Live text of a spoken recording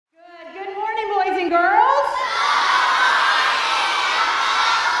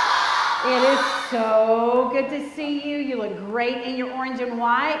It is so good to see you. You look great in your orange and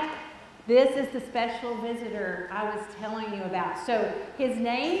white. This is the special visitor I was telling you about. So his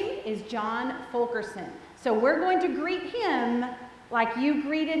name is John Fulkerson. So we're going to greet him like you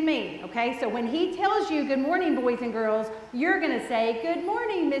greeted me, okay? So when he tells you, good morning, boys and girls, you're going to say, good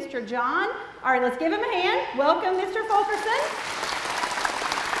morning, Mr. John. All right, let's give him a hand. Welcome, Mr. Fulkerson.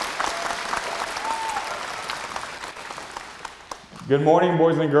 Good morning,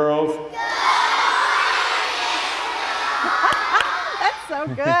 boys and girls. That's so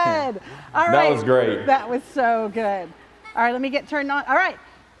good. All right. That was great. That was so good. All right, let me get turned on. All right.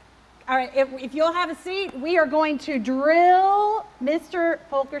 All right, if you'll have a seat, we are going to drill Mr.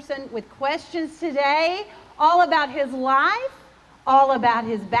 Fulkerson with questions today, all about his life, all about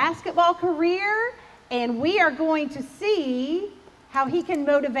his basketball career, and we are going to see how he can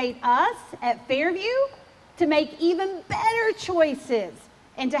motivate us at Fairview to make even better choices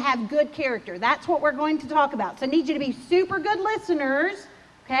and to have good character. That's what we're going to talk about. So I need you to be super good listeners,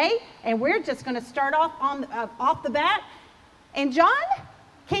 okay? And we're just going to start off off the bat. And John,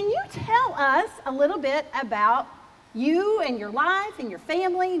 can you tell us a little bit about you and your life and your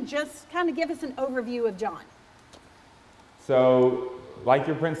family? Just kind of give us an overview of John. So, like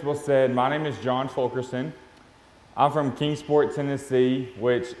your principal said, my name is John Fulkerson. I'm from Kingsport, Tennessee,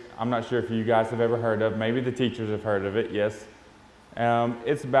 which I'm not sure if you guys have ever heard of. Maybe the teachers have heard of it, yes.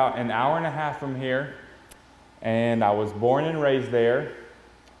 It's about an hour and a half from here, and I was born and raised there.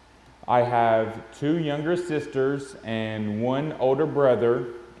 I have 2 younger sisters and 1 older brother,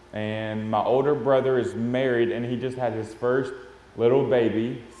 and my older brother is married, and he just had his first little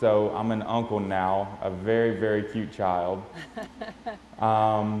baby, so I'm an uncle now, a very, very cute child.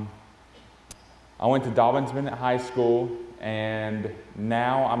 I went to Dobbins-Bennett High School, and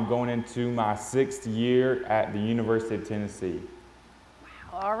now I'm going into my 6th year at the University of Tennessee.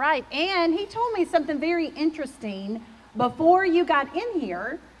 Wow, all right. And he told me something very interesting. Before you got in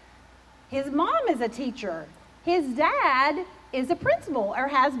here, his mom is a teacher. His dad is a principal, or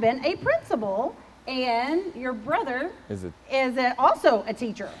has been a principal, and your brother is also a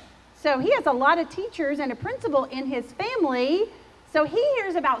teacher. So he has a lot of teachers and a principal in his family. So he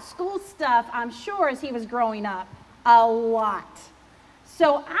hears about school stuff, I'm sure, as he was growing up, a lot.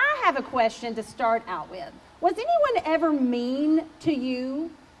 So I have a question to start out with. Was anyone ever mean to you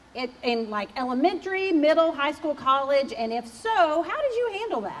in like elementary, middle, high school, college? And if so, how did you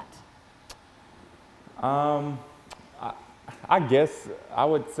handle that? I guess I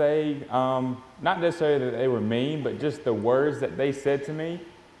would say, not necessarily that they were mean, but just the words that they said to me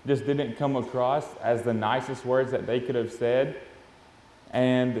just didn't come across as the nicest words that they could have said.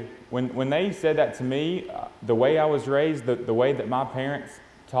 And when they said that to me, the way I was raised, the way that my parents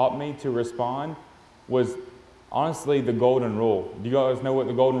taught me to respond was honestly the golden rule. Do you guys know what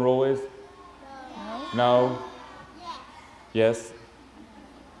the golden rule is? No? No? Yes?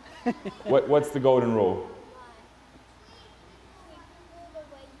 What's the golden rule?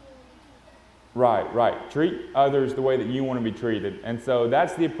 Right. Treat others the way that you want to be treated. And so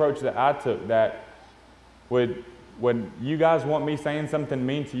that's the approach that I took, that would you guys want me saying something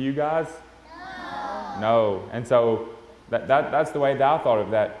mean to you guys? No. And so that's the way that I thought of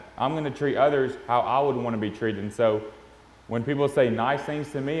that. I'm going to treat others how I would want to be treated. And so when people say nice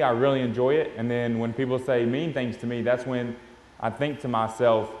things to me, I really enjoy it. And then when people say mean things to me, that's when I think to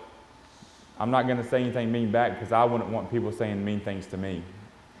myself, I'm not going to say anything mean back because I wouldn't want people saying mean things to me.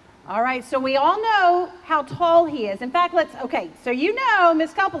 All right, so we all know how tall he is. In fact, so you know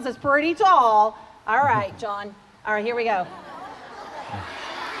Miss Couples is pretty tall. All right, John. All right, here we go.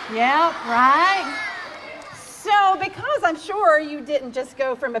 Yeah, right. So because I'm sure you didn't just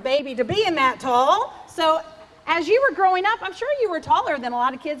go from a baby to being that tall, so as you were growing up, I'm sure you were taller than a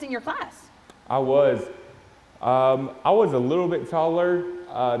lot of kids in your class. I was. I was a little bit taller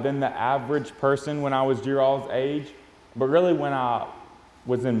than the average person when I was your all's age, but really when I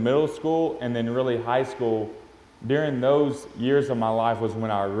was in middle school and then really high school, during those years of my life was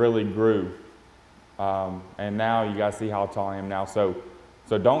when I really grew. And now you guys see how tall I am now. So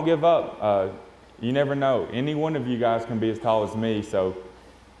don't give up. You never know. Any one of you guys can be as tall as me. So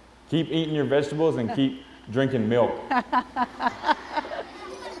keep eating your vegetables and keep drinking milk.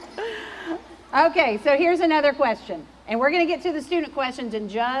 Okay, so here's another question. And we're going to get to the student questions in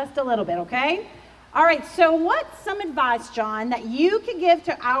just a little bit, okay? All right, so what's some advice, John, that you could give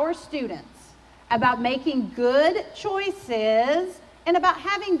to our students about making good choices and about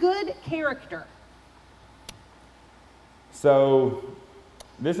having good character? So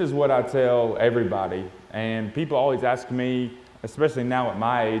this is what I tell everybody, and people always ask me, especially now at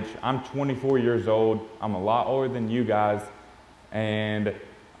my age, I'm 24 years old, I'm a lot older than you guys, and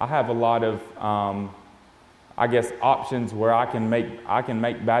I have a lot of, I guess, options where I can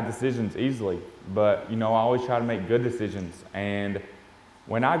make bad decisions easily. But, you know, I always try to make good decisions. And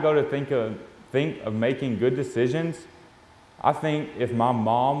when I go to think of making good decisions, I think if my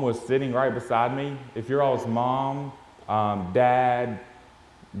mom was sitting right beside me, if your all's mom, dad,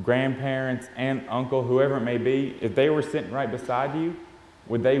 grandparents, aunt, uncle, whoever it may be, if they were sitting right beside you,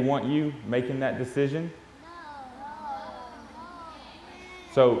 would they want you making that decision?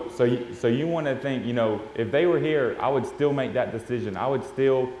 No. So you want to think, you know, if they were here, I would still make that decision. I would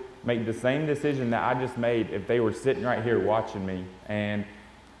still make the same decision that I just made if they were sitting right here watching me. And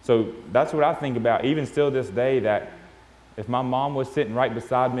so that's what I think about, even still this day, that if my mom was sitting right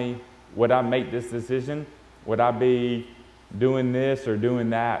beside me, would I make this decision? Would I be doing this or doing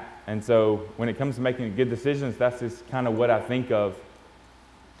that? And so when it comes to making good decisions, that's just kind of what I think of.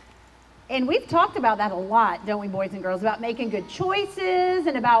 And we've talked about that a lot, don't we, boys and girls, about making good choices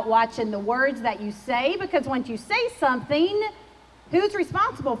and about watching the words that you say, because once you say something, who's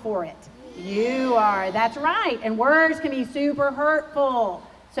responsible for it? You are. That's right. And words can be super hurtful.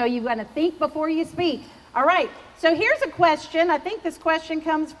 So you've got to think before you speak. All right. So here's a question. I think this question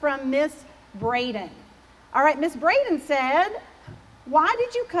comes from Miss Braden. All right. Miss Braden said, why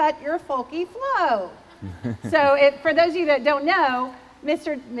did you cut your folky flow? So for those of you that don't know,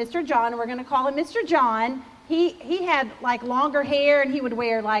 Mr. John, we're going to call him Mr. John, he had like longer hair, and he would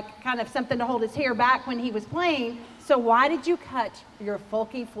wear like kind of something to hold his hair back when he was playing. So why did you cut your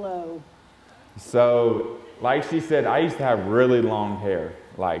folky flow? So like she said, I used to have really long hair.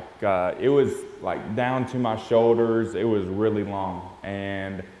 Like it was like down to my shoulders. It was really long.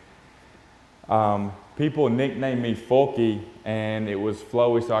 And people nicknamed me Folky, and it was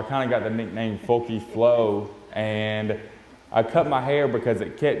flowy. So I kind of got the nickname Folky Flow. And I cut my hair because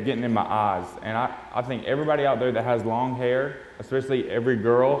it kept getting in my eyes. And I think everybody out there that has long hair, especially every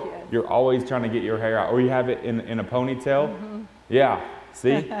girl, yes, you're always trying to get your hair out. Or you have it in a ponytail. Mm-hmm. Yeah,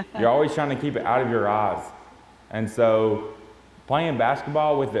 see? You're always trying to keep it out of your eyes. And so playing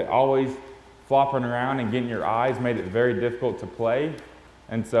basketball with it always flopping around and getting your eyes made it very difficult to play.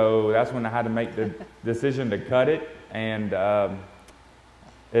 And so that's when I had to make the decision to cut it. And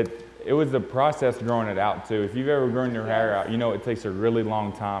it was a process growing it out too. If you've ever grown your hair out, you know it takes a really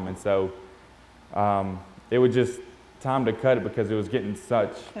long time. And so it was just time to cut it because it was getting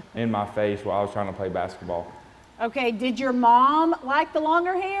such in my face while I was trying to play basketball. Okay, did your mom like the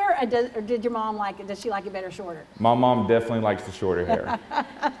longer hair, or did your mom like it? Does she like it better shorter? My mom definitely likes the shorter hair.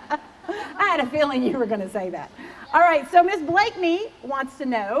 I had a feeling you were going to say that. All right, so Miss Blakeney wants to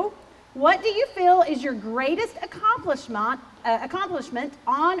know, what do you feel is your greatest accomplishment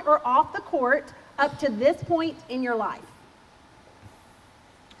on or off the court up to this point in your life?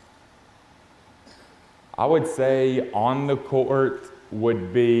 I would say on the court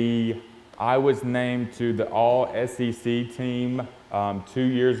would be, I was named to the All-SEC team 2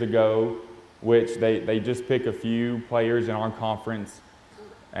 years ago, which they just pick a few players in our conference.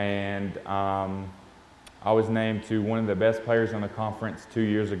 And I was named to one of the best players in the conference 2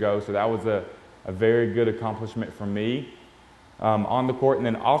 years ago. So that was a very good accomplishment for me on the court. And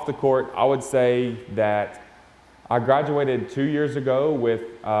then off the court, I would say that I graduated 2 years ago with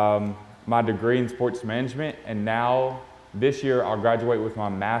my degree in sports management. And now this year I'll graduate with my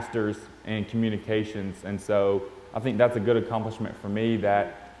master's in communications. And so I think that's a good accomplishment for me,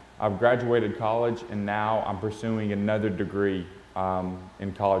 that I've graduated college and now I'm pursuing another degree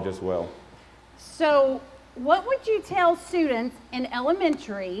in college as well. So what would you tell students in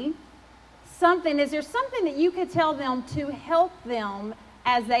elementary? Is there something that you could tell them to help them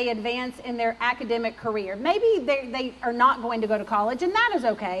as they advance in their academic career? Maybe they are not going to go to college, and that is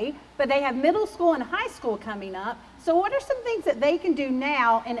okay, but they have middle school and high school coming up. So what are some things that they can do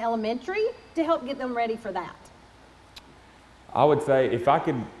now in elementary to help get them ready for that? I would say if I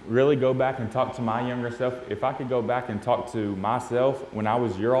could really go back and talk to my younger self, if I could go back and talk to myself when I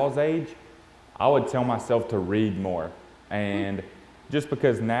was your all's age, I would tell myself to read more. And just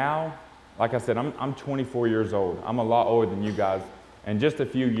because now, like I said, I'm 24 years old. I'm a lot older than you guys. And just a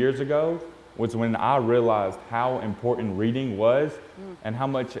few years ago was when I realized how important reading was and how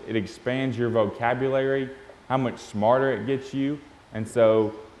much it expands your vocabulary, how much smarter it gets you. And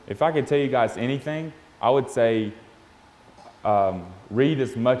so if I could tell you guys anything, I would say read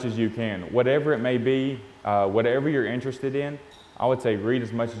as much as you can. Whatever it may be, whatever you're interested in, I would say read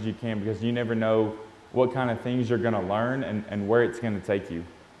as much as you can, because you never know what kind of things you're going to learn and where it's going to take you.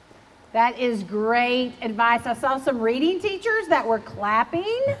 That is great advice. I saw some reading teachers that were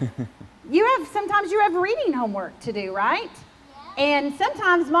clapping. Sometimes you have reading homework to do, right? Yeah. And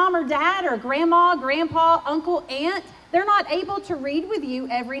sometimes mom or dad or grandma, grandpa, uncle, aunt, they're not able to read with you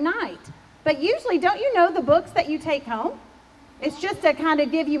every night. But usually, don't you know the books that you take home? It's just to kind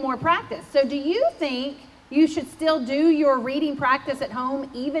of give you more practice. So do you think you should still do your reading practice at home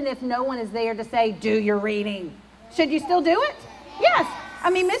even if no one is there to say, do your reading? Should you still do it? Yes. I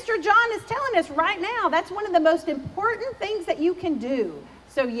mean, Mr. John is telling us right now that's one of the most important things that you can do.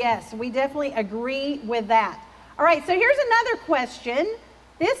 So yes, we definitely agree with that. All right, so here's another question.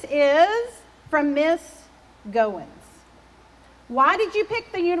 This is from Miss Goins. Why did you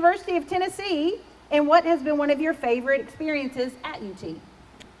pick the University of Tennessee, and what has been one of your favorite experiences at UT?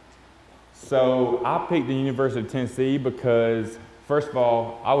 So I picked the University of Tennessee because, first of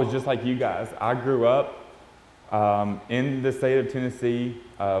all, I was just like you guys. I grew up in the state of Tennessee,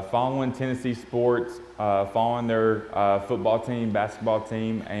 following Tennessee sports, following their football team, basketball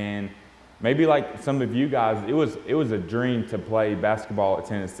team, and maybe like some of you guys, it was a dream to play basketball at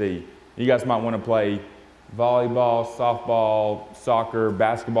Tennessee. You guys might want to play volleyball, softball, soccer,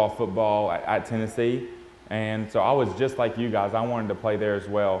 basketball, football at Tennessee, and so I was just like you guys. I wanted to play there as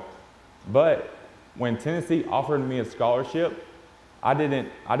well. But when Tennessee offered me a scholarship, I didn't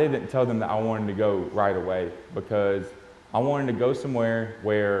tell them that I wanted to go right away, because I wanted to go somewhere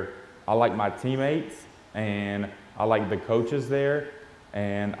where I like my teammates and I like the coaches there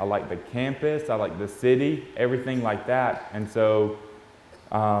and I like the campus, I like the city, everything like that. And so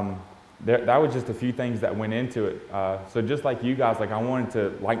that was just a few things that went into it. So just like you guys, like I wanted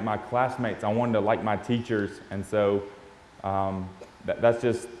to like my classmates, I wanted to like my teachers, and so that's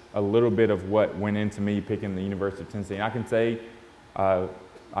just a little bit of what went into me picking the University of Tennessee. And I can say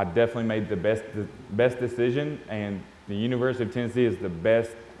I definitely made the best decision, and the University of Tennessee is the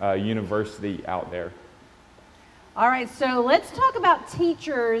best university out there. All right, so let's talk about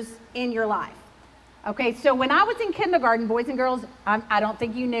teachers in your life. Okay, so when I was in kindergarten, boys and girls, I don't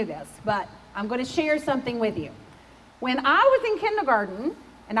think you knew this, but I'm going to share something with you. When I was in kindergarten,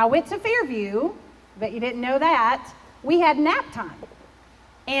 and I went to Fairview, bet you didn't know that, we had nap time.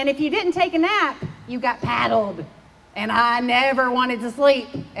 And if you didn't take a nap, you got paddled. And I never wanted to sleep,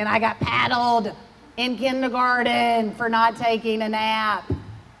 and I got paddled in kindergarten for not taking a nap.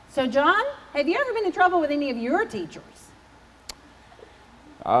 So John, have you ever been in trouble with any of your teachers?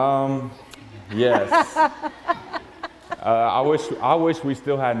 Yes. I wish we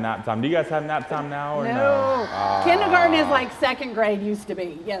still had nap time. Do you guys have nap time now or no? Kindergarten is like second grade used to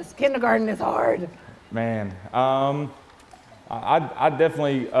be. Yes, kindergarten is hard. Man, I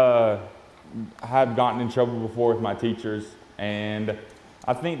definitely have gotten in trouble before with my teachers, and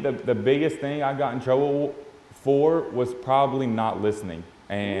I think the biggest thing I got in trouble for was probably not listening.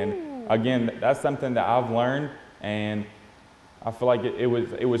 And again, that's something that I've learned, and I feel like it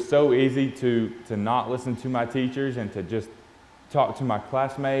was so easy to not listen to my teachers and to just talk to my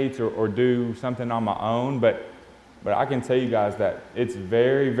classmates or do something on my own. But I can tell you guys that it's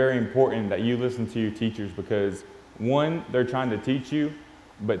very, very important that you listen to your teachers, because one, they're trying to teach you,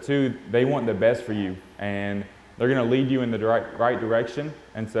 but two, they want the best for you, and they're going to lead you in the right direction.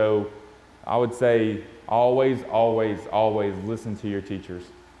 And so I would say always, always, always listen to your teachers.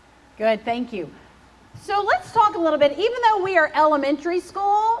 Good, thank you. So let's talk a little bit. Even though we are elementary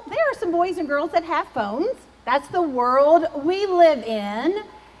school, there are some boys and girls that have phones. That's the world we live in.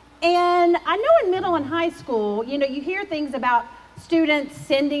 And I know in middle and high school, you hear things about students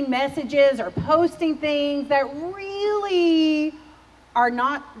sending messages or posting things that really are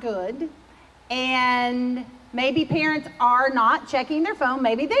not good. And maybe parents are not checking their phone.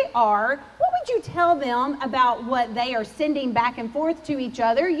 Maybe they are. What would you tell them about what they are sending back and forth to each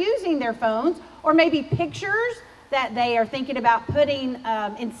other using their phones, or maybe pictures that they are thinking about putting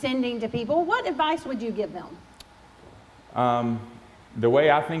and sending to people? What advice would you give them? The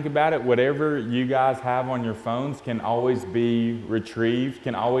way I think about it, whatever you guys have on your phones can always be retrieved,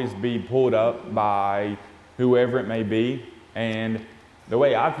 can always be pulled up by whoever it may be. And the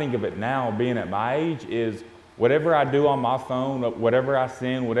way I think of it now, being at my age, is whatever I do on my phone, whatever I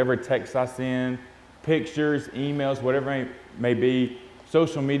send, whatever text I send, pictures, emails, whatever it may be,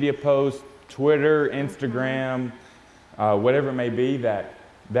 social media posts, Twitter, Instagram, whatever it may be, that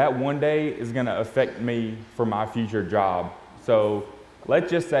one day is going to affect me for my future job. So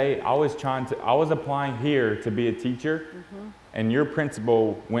let's just say I was applying here to be a teacher, and your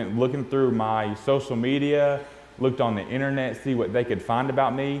principal went looking through my social media, looked on the internet, see what they could find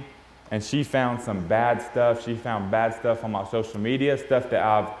about me, and she found some bad stuff. She found bad stuff on my social media, stuff that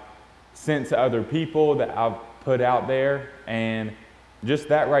I've sent to other people, that I've put out there, and just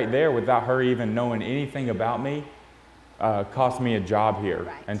that right there, without her even knowing anything about me, cost me a job here.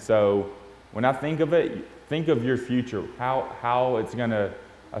 Right. And so when I think of it, think of your future, how it's going to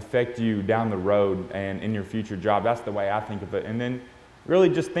affect you down the road and in your future job. That's the way I think of it. And then really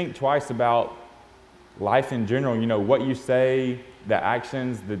just think twice about life in general, you know, what you say, the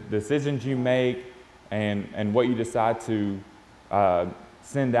actions, the decisions you make, and what you decide to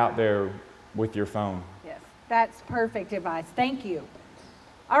send out there with your phone. Yes, that's perfect advice. Thank you.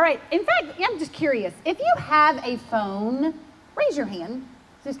 All right. In fact, I'm just curious. If you have a phone, raise your hand.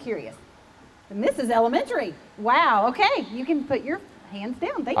 Just curious. And this is elementary. Wow. Okay. You can put your hands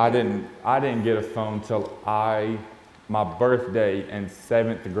down. Thank you. I didn't get a phone till my birthday in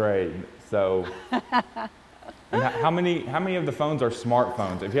 7th grade. So, and how many of the phones are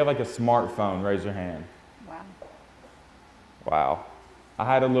smartphones? If you have like a smartphone, raise your hand. Wow. Wow. I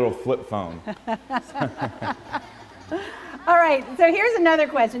had a little flip phone. All right, so here's another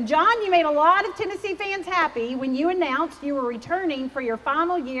question. John, you made a lot of Tennessee fans happy when you announced you were returning for your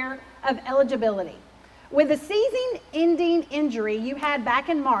final year of eligibility. With the season-ending injury you had back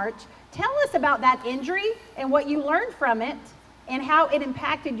in March, tell us about that injury and what you learned from it and how it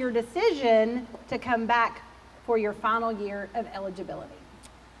impacted your decision to come back for your final year of eligibility.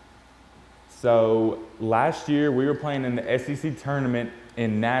 So last year we were playing in the SEC tournament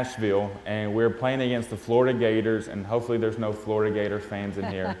in Nashville, and we were playing against the Florida Gators, and hopefully there's no Florida Gators fans in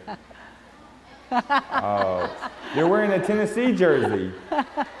here. You're wearing a Tennessee jersey.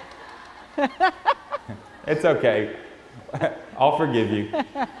 It's okay. I'll forgive you.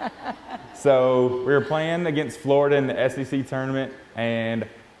 So we were playing against Florida in the SEC tournament, and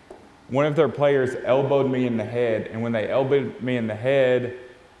one of their players elbowed me in the head, and when they elbowed me in the head,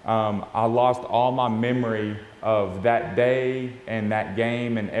 I lost all my memory of that day and that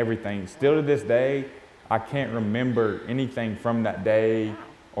game and everything. Still to this day, I can't remember anything from that day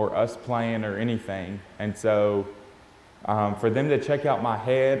or us playing or anything. And so for them to check out my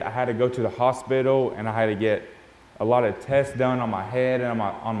head, I had to go to the hospital and I had to get a lot of tests done on my head and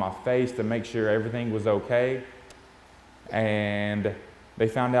on my face to make sure everything was okay. And they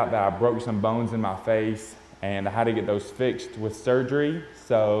found out that I broke some bones in my face and I had to get those fixed with surgery.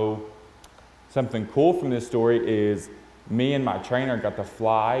 So something cool from this story is me and my trainer got to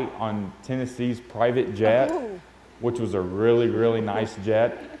fly on Tennessee's private jet, which was a really, really nice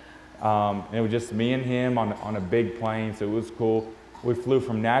jet. And it was just me and him on a big plane, so it was cool. We flew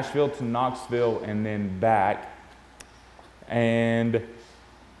from Nashville to Knoxville and then back. And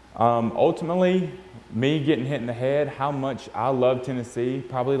ultimately, me getting hit in the head, how much I love Tennessee,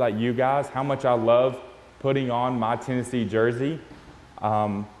 probably like you guys, how much I love putting on my Tennessee jersey.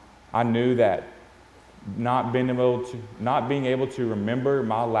 I knew that not being able to remember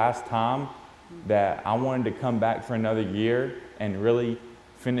my last time, that I wanted to come back for another year and really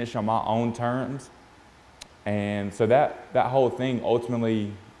finish on my own terms. And so that whole thing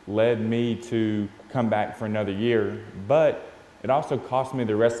ultimately led me to come back for another year, but it also cost me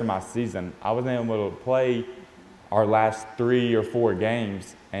the rest of my season. I wasn't able to play our last 3 or 4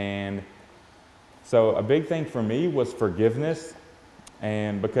 games. And so a big thing for me was forgiveness.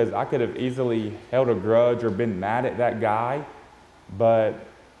 And because I could have easily held a grudge or been mad at that guy, but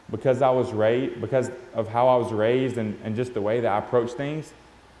because of how I was raised and just the way that I approached things,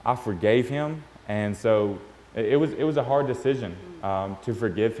 I forgave him. And so it was a hard decision to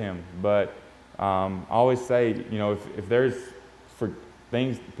forgive him. But I always say, you know, if there's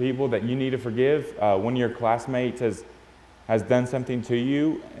people that you need to forgive, one of your classmates has done something to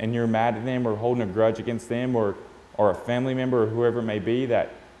you and you're mad at them or holding a grudge against them, or a family member or whoever it may be,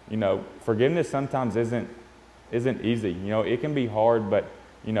 that, you know, forgiveness sometimes isn't easy. You know, it can be hard, but,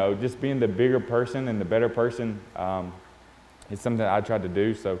 you know, just being the bigger person and the better person is something that I tried to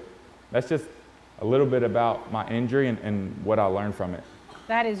do. So that's just a little bit about my injury and what I learned from it.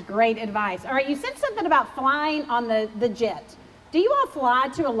 That is great advice. All right, you said something about flying on the jet. Do you all fly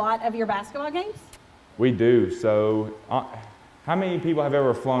to a lot of your basketball games? We do. So how many people have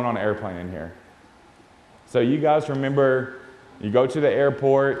ever flown on an airplane in here? So you guys remember, you go to the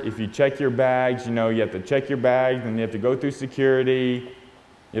airport, if you check your bags, you know, you have to check your bags, and you have to go through security.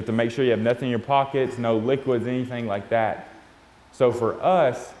 You have to make sure you have nothing in your pockets, no liquids, anything like that. So for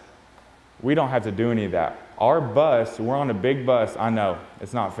us, we don't have to do any of that. Our bus, we're on a big bus. I know,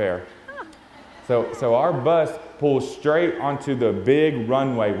 it's not fair. So our bus pulls straight onto the big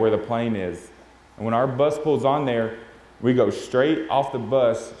runway where the plane is. And when our bus pulls on there, we go straight off the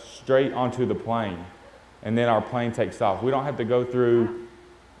bus, straight onto the plane. And then our plane takes off. We don't have to go through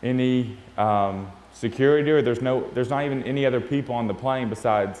any security, or there's not even any other people on the plane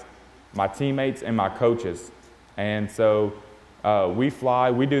besides my teammates and my coaches. And so we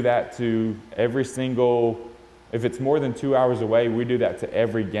do that to every single, if it's more than 2 hours away, we do that to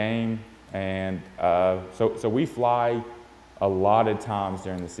every game. And so we fly a lot of times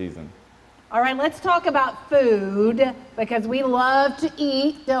during the season. All right, let's talk about food because we love to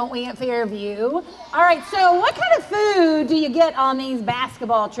eat, don't we, at Fairview? All right, so what kind of food do you get on these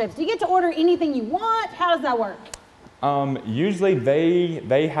basketball trips? Do you get to order anything you want? How does that work? Usually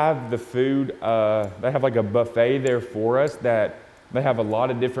they have the food, they have like a buffet there for us that they have a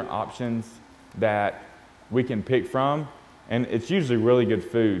lot of different options that we can pick from, and it's usually really good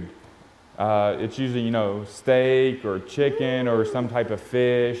food. It's usually, you know, steak or chicken or some type of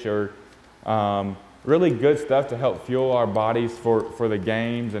fish or really good stuff to help fuel our bodies for the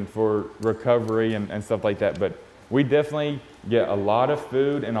games and for recovery and stuff like that. But we definitely get a lot of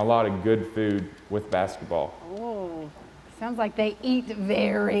food and a lot of good food with basketball. Oh, sounds like they eat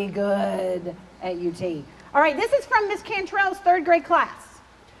very good at UT. All right, this is from Miss Cantrell's 3rd grade class.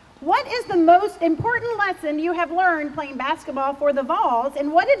 What is the most important lesson you have learned playing basketball for the Vols,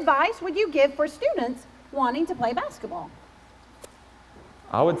 and what advice would you give for students wanting to play basketball?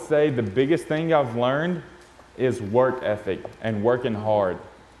 I would say the biggest thing I've learned is work ethic and working hard.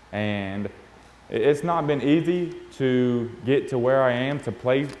 And it's not been easy to get to where I am to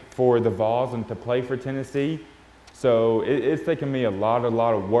play for the Vols and to play for Tennessee. So it's taken me a lot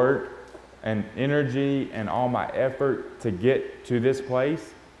of work and energy and all my effort to get to this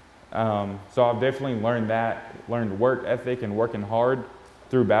place. So I've definitely learned work ethic and working hard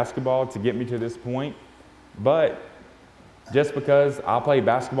through basketball to get me to this point. But just because I play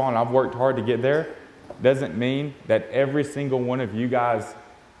basketball and I've worked hard to get there doesn't mean that every single one of you guys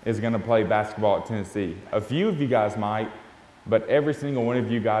is going to play basketball at Tennessee. A few of you guys might, but every single one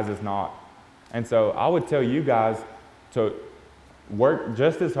of you guys is not. And so I would tell you guys to work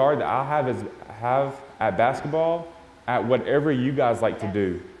just as hard that I have at basketball at whatever you guys like to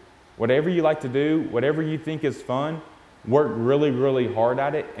do. Whatever you like to do, whatever you think is fun, work really hard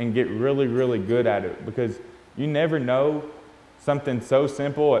at it and get really good at it, because you never know something so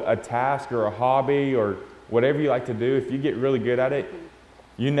simple, a task or a hobby or whatever you like to do. If you get really good at it,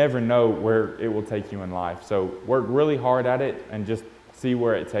 you never know where it will take you in life. So work really hard at it and just see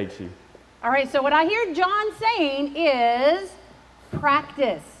where it takes you. All right, so what I hear John saying is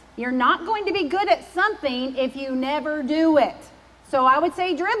practice. You're not going to be good at something if you never do it. So I would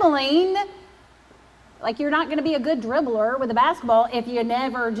say dribbling, like you're not going to be a good dribbler with a basketball if you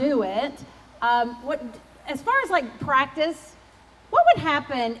never do it. As far as like practice, what would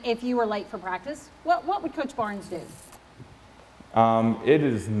happen if you were late for practice? What would Coach Barnes do? It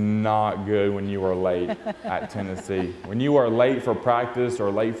is not good when you are late at Tennessee. When you are late for practice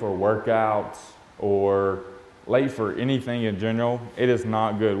or late for workouts or late for anything in general, it is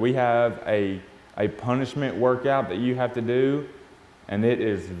not good. We have a punishment workout that you have to do, and it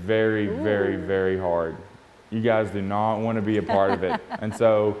is very hard. You guys do not want to be a part of it. And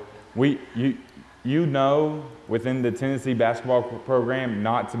so you know within the Tennessee basketball program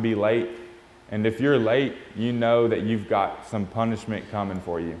not to be late. And if you're late, you know that you've got some punishment coming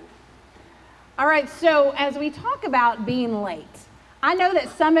for you. All right, so as we talk about being late, I know that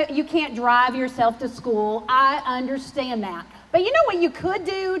some of you can't drive yourself to school. I understand that. But you know what you could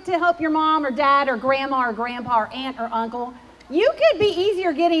do to help your mom or dad or grandma or grandpa or aunt or uncle? You could be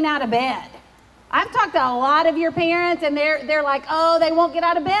easier getting out of bed. I've talked to a lot of your parents, and they're like, oh, they won't get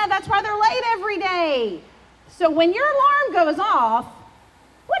out of bed. That's why they're late every day. So when your alarm goes off,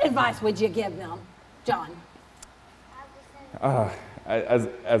 what advice would you give them, John?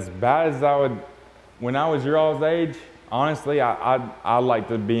 As bad as I would, when I was your all's age, honestly, I like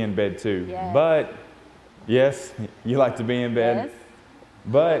to be in bed too. Yes. But yes, you like to be in bed. Yes.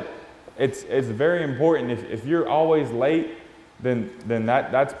 But it's very important. If you're always late, then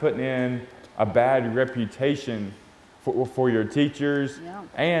that's putting in a bad reputation for your teachers. Yeah.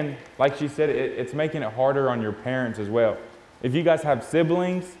 And like she said, it's making it harder on your parents as well. If you guys have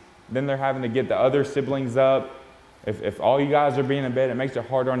siblings, then they're having to get the other siblings up. If all you guys are being in bed, it makes it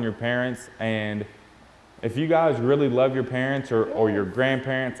harder on your parents. And if you guys really love your parents or your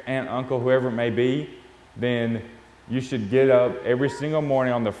grandparents, aunt, uncle, whoever it may be, then you should get up every single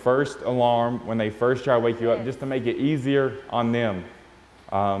morning on the first alarm when they first try to wake you up, just to make it easier on them.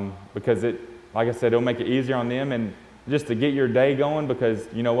 Because like I said, it'll make it easier on them and just to get your day going, because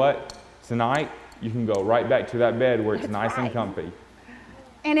you know what? Tonight, you can go right back to that bed where it's nice and comfy.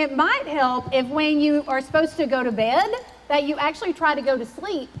 And it might help if when you are supposed to go to bed, that you actually try to go to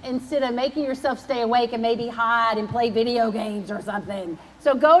sleep instead of making yourself stay awake and maybe hide and play video games or something.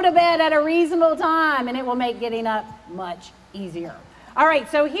 So go to bed at a reasonable time, and it will make getting up much easier. All right,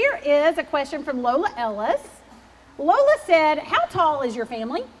 so here is a question from Lola Ellis. Lola said, how tall is your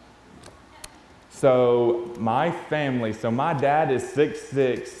family? So my family, my dad is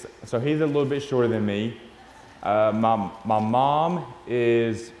 6'6", so he's a little bit shorter than me. My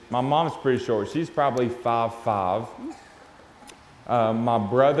mom's pretty short. She's probably 5'5". My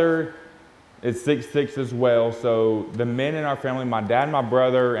brother is 6'6" as well. So the men in our family, my dad, my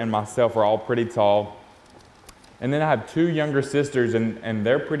brother, and myself are all pretty tall. And then I have 2 younger sisters, and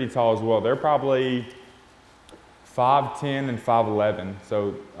they're pretty tall as well. They're probably 5'10" and 5'11".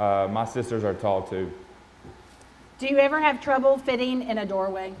 So my sisters are tall too. Do you ever have trouble fitting in a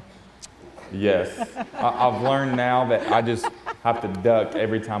doorway? Yes. I've learned now that I just have to duck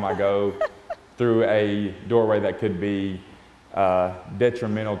every time I go through a doorway that could be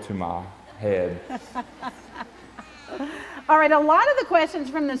detrimental to my head. All right, a lot of the questions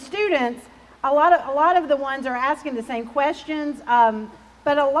from the students, a lot of the ones are asking the same questions,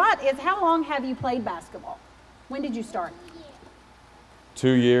 but a lot is, how long have you played basketball? When did you start? 2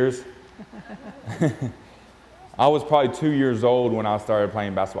 years. I was probably 2 years old when I started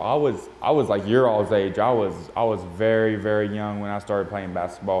playing basketball. I was like your all's age. I was very, very young when I started playing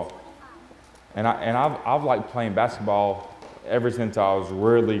basketball, and I've liked playing basketball ever since I was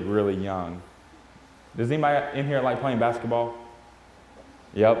really, really young. Does anybody in here like playing basketball?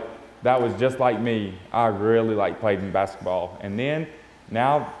 Yep, that was just like me. I really like playing basketball, and then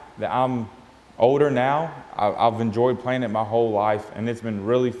now that I'm older now, I've enjoyed playing it my whole life, and it's been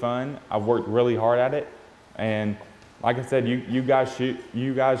really fun. I've worked really hard at it. And like I said, you guys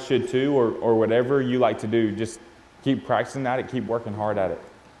should too, or whatever you like to do. Just keep practicing at it, keep working hard at it.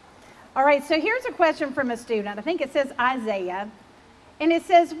 All right, so here's a question from a student. I think it says Isaiah. And it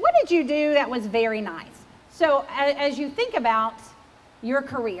says, what did you do that was very nice? So as you think about your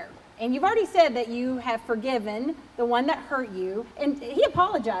career, and you've already said that you have forgiven the one that hurt you, and he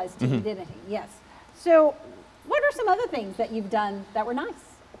apologized to you, didn't he? Yes. So what are some other things that you've done that were nice?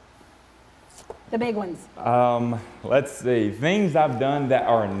 The big ones. Let's see. Things I've done that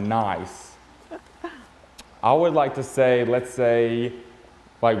are nice. I would like to say, let's say,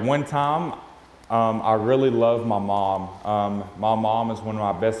 like one time, I really love my mom. My mom is one of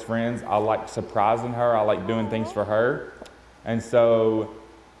my best friends. I like surprising her. I like doing things for her. And so,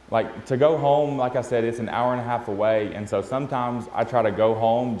 like, to go home, like I said, it's an hour and a half away. And so sometimes I try to go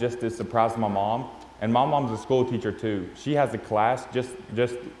home just to surprise my mom. And my mom's a school teacher too. She has a class just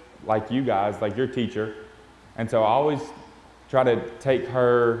like you guys, like your teacher. And so I always try to take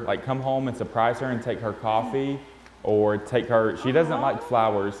her, like come home and surprise her and take her coffee, or take her, she doesn't like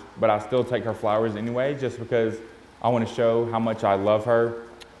flowers, but I still take her flowers anyway, just because I want to show how much I love her.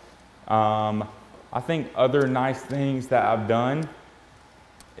 I think other nice things that I've done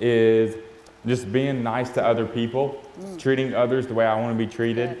is just being nice to other people, treating others the way I want to be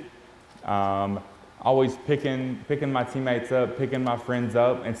treated. Always picking my teammates up, picking my friends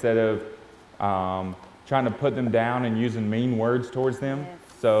up, instead of trying to put them down and using mean words towards them. Yes.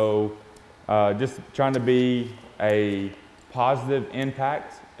 So just trying to be a positive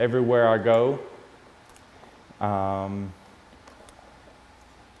impact everywhere I go. All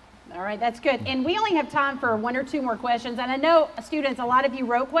right, that's good. And we only have time for 1 or 2 more questions. And I know, students, a lot of you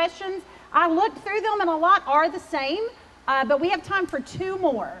wrote questions. I looked through them, and a lot are the same, but we have time for 2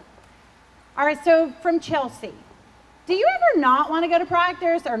 more. All right, so from Chelsea, do you ever not want to go to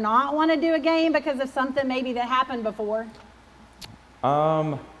practice or not want to do a game because of something maybe that happened before?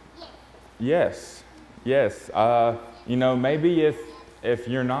 Yes. You know, maybe if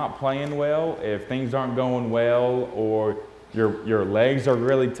you're not playing well, if things aren't going well, or your legs are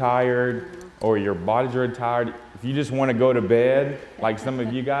really tired, or your body's really tired, if you just want to go to bed, like some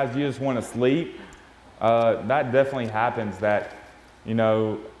of you guys, you just want to sleep, that definitely happens. That, you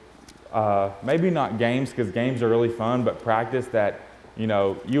know, maybe not games, because games are really fun, but practice, that, you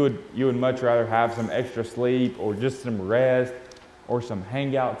know, you would much rather have some extra sleep, or just some rest, or some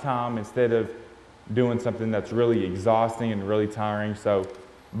hangout time, instead of doing something that's really exhausting and really tiring. So,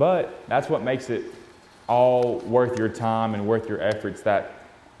 but that's what makes it all worth your time and worth your efforts, that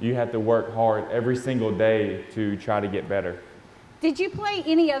you have to work hard every single day to try to get better. Did you play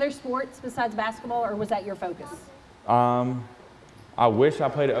any other sports besides basketball, or was that your focus? I wish I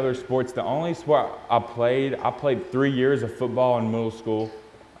played other sports. The only sport I played 3 years of football in middle school.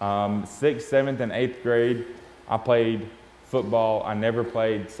 6th, 7th, and 8th grade, I played football. I never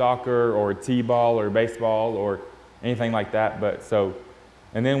played soccer or t-ball or baseball or anything like that.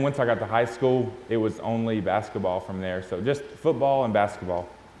 And then once I got to high school, it was only basketball from there. So just football and basketball.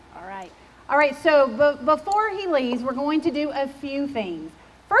 All right, so before he leaves, we're going to do a few things.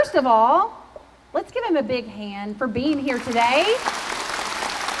 First of all, let's give him a big hand for being here today.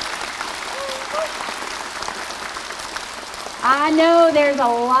 I know there's a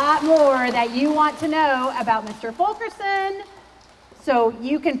lot more that you want to know about Mr. Fulkerson. So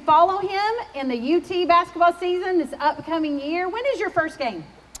you can follow him in the UT basketball season this upcoming year. When is your first game?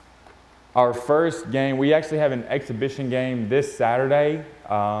 Our first game, we actually have an exhibition game this Saturday.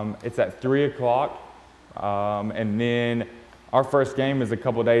 It's at 3 o'clock. And then our first game is a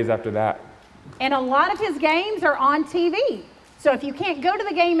couple days after that. And a lot of his games are on TV. So if you can't go to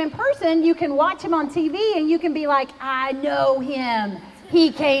the game in person, you can watch him on TV and you can be like, I know him.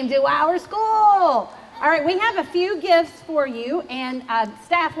 He came to our school. All right, we have a few gifts for you, and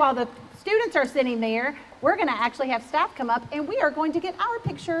staff, while the students are sitting there, we're going to actually have staff come up, and we are going to get our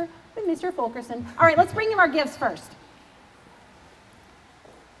picture with Mr. Fulkerson. All right, let's bring him our gifts first.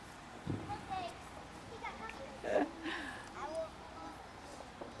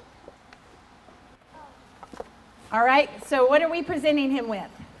 All right, so what are we presenting him with?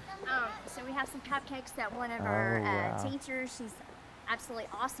 So we have some cupcakes that one of our teachers, she's absolutely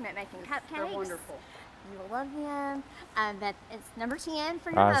awesome at making cupcakes. They're wonderful. You will love them. But it's number 10 for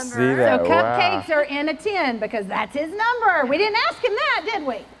your I number. see that. So cupcakes are in a 10 because that's his number. We didn't ask him that, did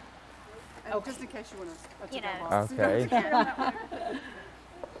we? And just in case you want to, You know. Okay. And just as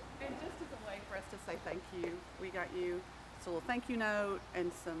a way for us to say thank you, we got you a little thank you note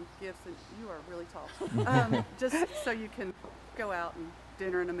and some gifts, and you are really tall. Just so you can go out and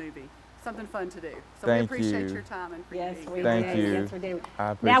dinner and a movie. Something fun to do. So Thank we appreciate you. your time and for Yes, you. we Thank did. you. Yes, we did.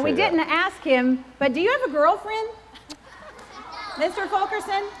 I Now, we appreciate didn't ask him, but do you have a girlfriend, Mr.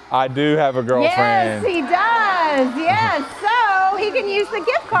 Fulkerson? I do have a girlfriend. Yes, he does. Yes, so he can use the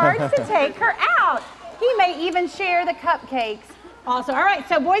gift cards to take her out. He may even share the cupcakes also. All right,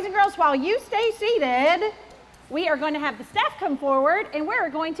 so boys and girls, while you stay seated, we are going to have the staff come forward, and we're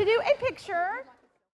going to do a picture.